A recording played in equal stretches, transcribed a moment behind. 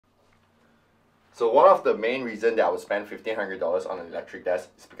So one of the main reasons that I would spend $1,500 on an electric desk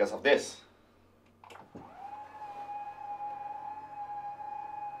is because of this.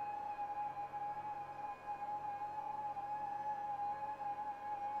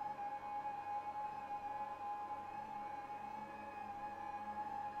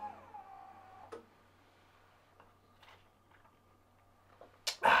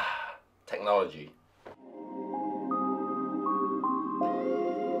 Technology.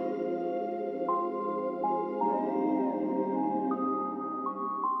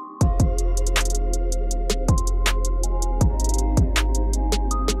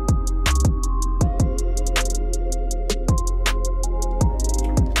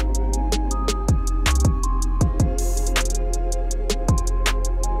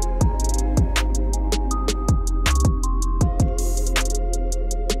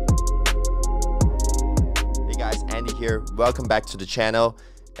 Here, welcome back to the channel,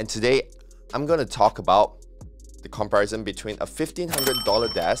 and today I'm going to talk about the comparison between a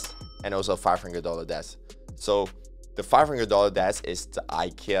 $1,500 desk and also a $500 desk. So the $500 desk is the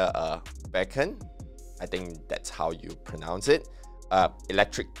Ikea Beacon, I think that's how you pronounce it,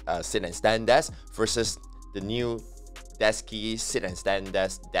 electric sit and stand desk versus the new Desky sit and stand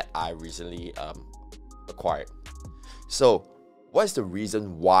desk that I recently acquired. So what is the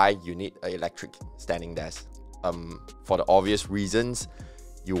reason why you need an electric standing desk? For the obvious reasons,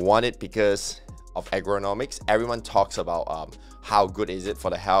 you want it because of ergonomics. Everyone talks about how good is it for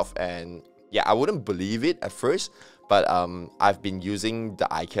the health, and yeah, I wouldn't believe it at first, but I've been using the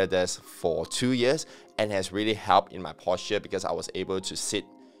Ikea desk for 2 years and has really helped in my posture because I was able to sit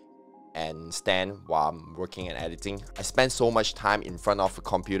and stand while I'm working and editing. I spend so much time in front of a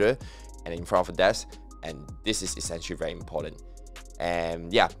computer and in front of a desk, and this is essentially very important.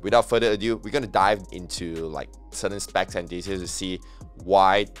 And yeah, without further ado, we're going to dive into like certain specs and details to see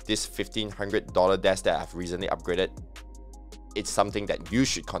why this $1,500 desk that I've recently upgraded, it's something that you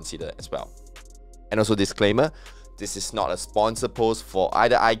should consider as well. And also disclaimer, this is not a sponsor post for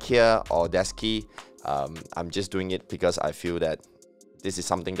either Ikea or Desky. I'm just doing it because I feel that this is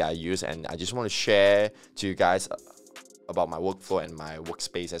something that I use, and I just want to share to you guys about my workflow and my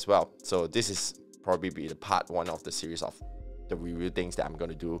workspace as well. So this is probably be the part 1 of the series of the review things that I'm going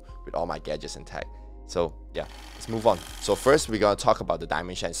to do with all my gadgets and tech. So yeah, let's move on. So first, we're going to talk about the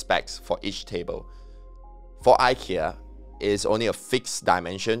dimension and specs for each table. For Ikea, it's only a fixed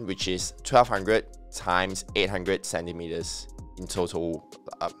dimension, which is 1200 times 800 centimeters in total,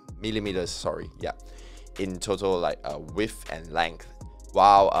 millimeters, sorry, yeah, in total like width and length.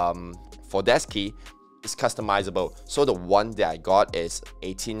 While for Desky, it's customizable. So the one that I got is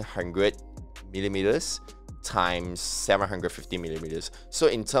 1800 millimeters times 750 millimeters. So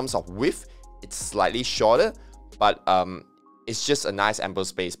in terms of width, it's slightly shorter, but it's just a nice ample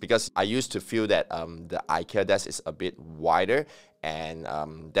space because I used to feel that the Ikea desk is a bit wider, and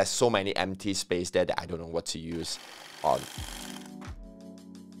there's so many empty space there that I don't know what to use on.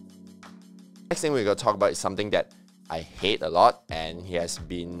 Next thing we're going to talk about is something that I hate a lot, and he has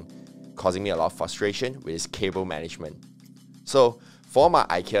been causing me a lot of frustration with his cable management. So for my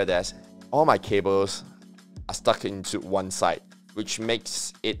Ikea desk, all my cables are stuck into one side, which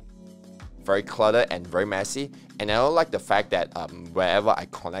makes it very cluttered and very messy. And I don't like the fact that wherever I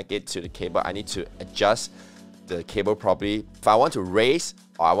connect it to the cable, I need to adjust the cable properly. If I want to raise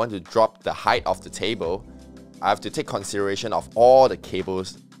or I want to drop the height of the table, I have to take consideration of all the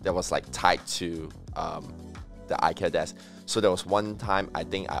cables that was like tied to the Ikea desk. So there was one time I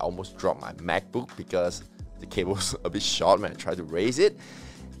think I almost dropped my MacBook because the cable was a bit short when I tried to raise it.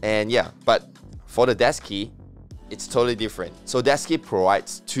 And yeah, but for the Desky, it's totally different. So Desky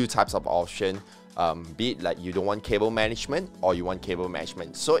provides 2 types of option, be it like you don't want cable management or you want cable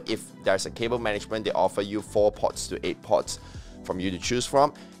management. So if there's a cable management, they offer you 4 ports to 8 ports from you to choose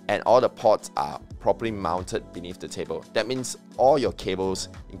from, and all the ports are properly mounted beneath the table. That means all your cables,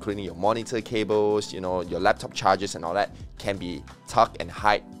 including your monitor cables, you know, your laptop chargers and all that, can be tucked and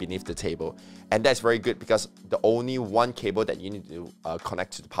hide beneath the table. And that's very good because the only one cable that you need to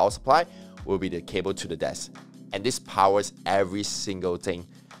connect to the power supply will be the cable to the desk. And this powers every single thing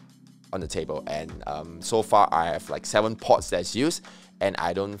on the table. And so far I have like 7 ports that's used, and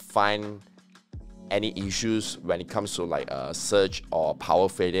I don't find any issues when it comes to like surge or power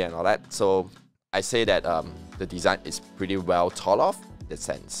failure and all that. So I say that the design is pretty well thought of in that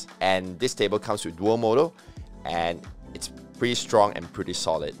sense. And this table comes with dual model, and it's pretty strong and pretty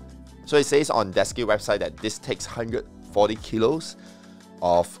solid. So it says on Desky website that this takes 140 kilos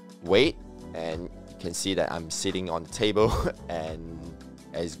of weight, and you can see that I'm sitting on the table and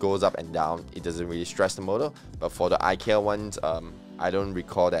as it goes up and down, it doesn't really stress the motor. But for the Ikea ones, I don't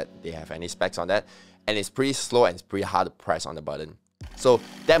recall that they have any specs on that. And it's pretty slow and it's pretty hard to press on the button. So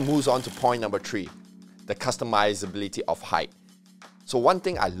that moves on to point number 3, the customizability of height. So one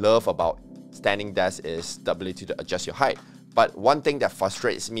thing I love about standing desk is the ability to adjust your height. But one thing that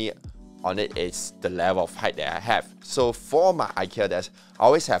frustrates me on it is the level of height that I have. So for my IKEA desk, I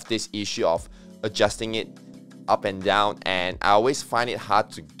always have this issue of adjusting it up and down, and I always find it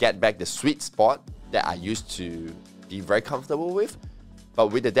hard to get back the sweet spot that I used to be very comfortable with. But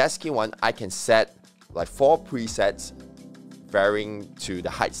with the Desky one, I can set like 4 presets varying to the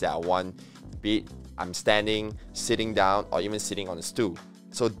heights that I want, be it I'm standing, sitting down, or even sitting on a stool.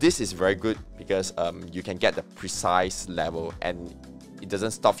 So this is very good because you can get the precise level and it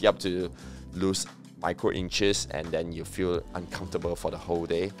doesn't stuff you up to lose micro inches and then you feel uncomfortable for the whole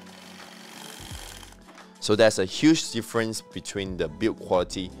day. So there's a huge difference between the build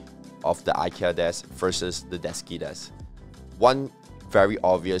quality of the IKEA desk versus the Desky desk. One very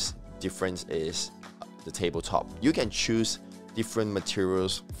obvious difference is the tabletop. You can choose different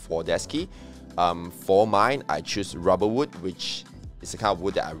materials for Desky. For mine, I choose rubber wood, which is the kind of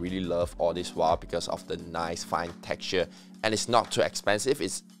wood that I really love all this while because of the nice fine texture, and it's not too expensive.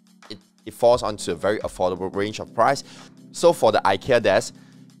 It falls onto a very affordable range of price. So for the IKEA desk,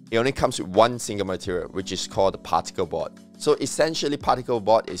 it only comes with one single material, which is called the particle board. So essentially, particle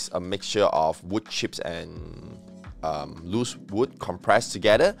board is a mixture of wood chips and loose wood compressed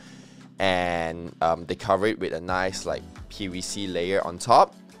together, and they cover it with a nice like PVC layer on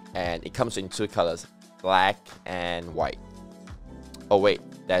top, and it comes in 2 colors, black and white. Oh wait,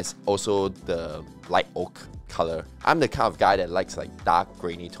 there's also the light oak color. I'm the kind of guy that likes like dark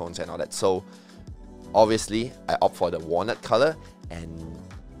grainy tones and all that, so obviously I opt for the walnut color, and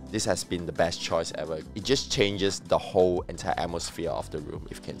this has been the best choice ever. It just changes the whole entire atmosphere of the room,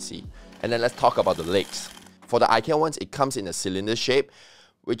 if you can see. And then let's talk about the legs. For the IKEA ones, it comes in a cylinder shape,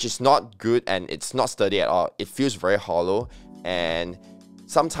 which is not good and it's not sturdy at all. It feels very hollow, and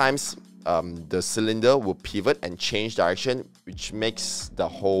sometimes the cylinder will pivot and change direction, which makes the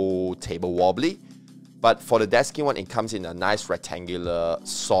whole table wobbly. But for the Desky one, it comes in a nice rectangular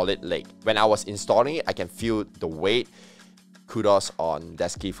solid leg. When I was installing it, I can feel the weight. Kudos on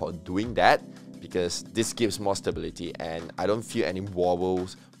Desky for doing that, because this gives more stability and I don't feel any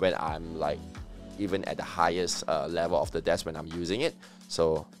wobbles when I'm like even at the highest level of the desk when I'm using it.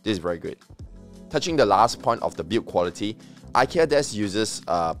 So this is very good. Touching the last point of the build quality, IKEA desk uses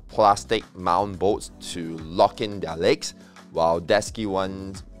plastic mount bolts to lock in their legs, while Desky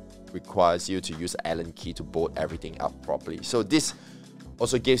one requires you to use an Allen key to bolt everything up properly. So this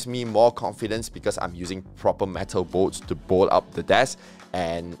also gives me more confidence because I'm using proper metal bolts to bolt up the desk,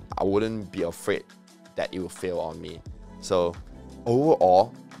 and I wouldn't be afraid that it will fail on me. So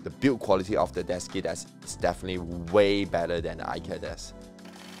overall, the build quality of the Desky desk is definitely way better than the IKEA desk.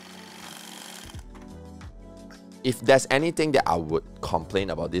 If there's anything that I would complain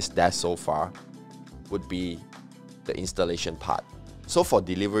about this desk so far, would be the installation part. So for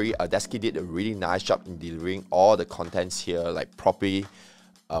delivery, Desky did a really nice job in delivering all the contents here like properly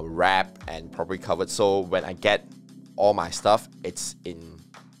wrapped and properly covered. So when I get all my stuff, it's in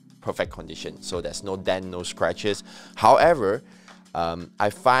perfect condition. So there's no dent, no scratches. However, I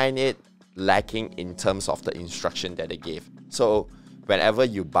find it lacking in terms of the instruction that they gave. So whenever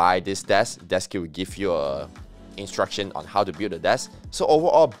you buy this desk, Desky will give you a instruction on how to build the desk. So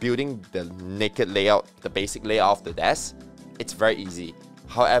overall, building the naked layout, the basic layout of the desk, it's very easy.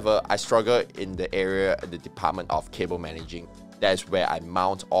 However, I struggle in the area, the department of cable managing. That's where I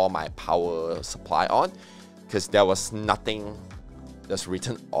mount all my power supply on, because there was nothing that's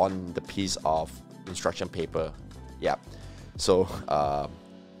written on the piece of instruction paper. Yeah, so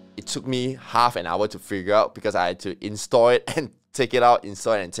it took me half an hour to figure out, because I had to install it and take it out,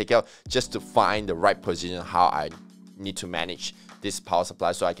 install it and take it out, just to find the right position how I need to manage this power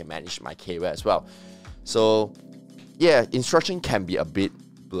supply so I can manage my cable as well. So yeah, instruction can be a bit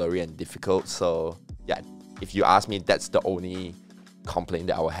blurry and difficult. So yeah, if you ask me, that's the only complaint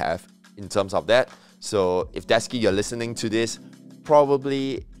that I will have in terms of that. So if Desky, you're listening to this,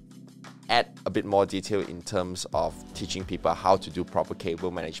 probably add a bit more detail in terms of teaching people how to do proper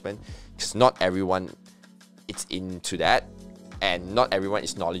cable management, because not everyone is into that, and not everyone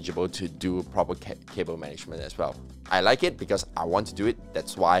is knowledgeable to do proper cable management as well. I like it because I want to do it.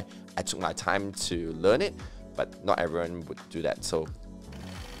 That's why I took my time to learn it, but not everyone would do that. So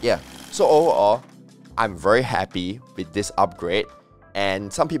yeah, so overall, I'm very happy with this upgrade.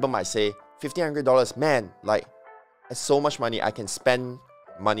 And some people might say, $1,500, man, like, that's so much money. I can spend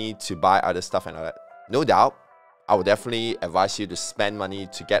money to buy other stuff and all that. No doubt, I would definitely advise you to spend money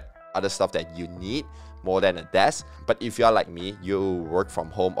to get other stuff that you need. more than a desk. But if you're like me, you work from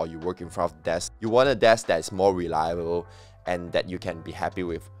home or you work in front of the desk, you want a desk that is more reliable and that you can be happy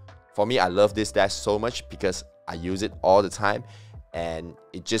with. For me, I love this desk so much because I use it all the time and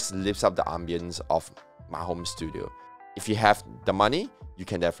it just lifts up the ambience of my home studio. If you have the money, you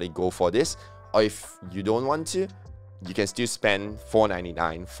can definitely go for this. Or if you don't want to, you can still spend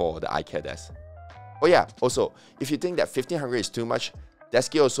 $499 for the Ikea desk. Oh yeah, also, if you think that $1,500 is too much,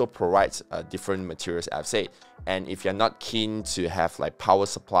 Desky also provides different materials, I've said. And if you're not keen to have like power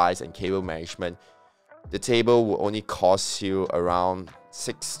supplies and cable management, the table will only cost you around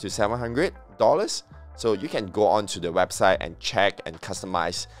 $600 to $700. So you can go onto the website and check and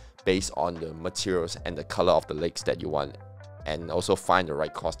customize based on the materials and the color of the legs that you want, and also find the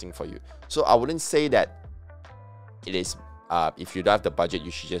right costing for you. So I wouldn't say that it is, if you don't have the budget,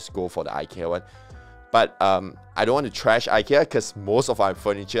 you should just go for the Ikea one. But I don't want to trash Ikea because most of my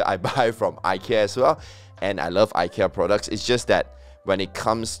furniture I buy from Ikea as well. And I love Ikea products. It's just that when it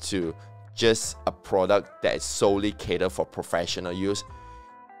comes to just a product that is solely catered for professional use,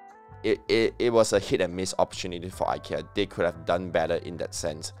 it was a hit and miss opportunity for Ikea. They could have done better in that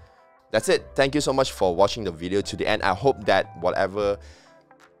sense. That's it. Thank you so much for watching the video to the end. I hope that whatever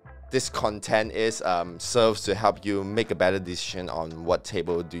this content is serves to help you make a better decision on what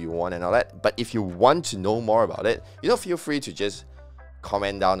table do you want and all that. But if you want to know more about it, feel free to just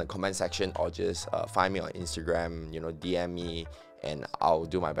comment down in the comment section or just find me on Instagram, DM me, and I'll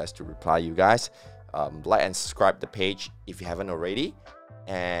do my best to reply you guys. Like and subscribe the page if you haven't already.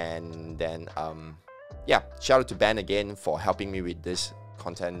 And then yeah, shout out to Ben again for helping me with this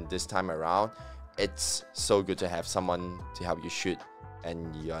content this time around. It's so good to have someone to help you shoot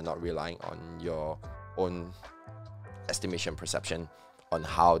and you are not relying on your own estimation perception on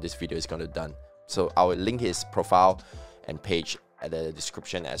how this video is going to be done. So I will link his profile and page at the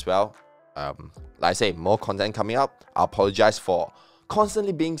description as well. Like I say, more content coming up. I apologize for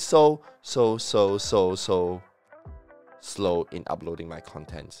constantly being so slow in uploading my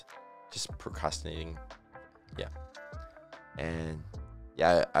content, just procrastinating. Yeah, and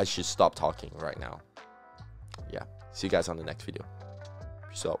yeah, I should stop talking right now. Yeah, see you guys on the next video.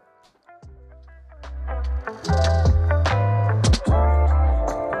 Peace out.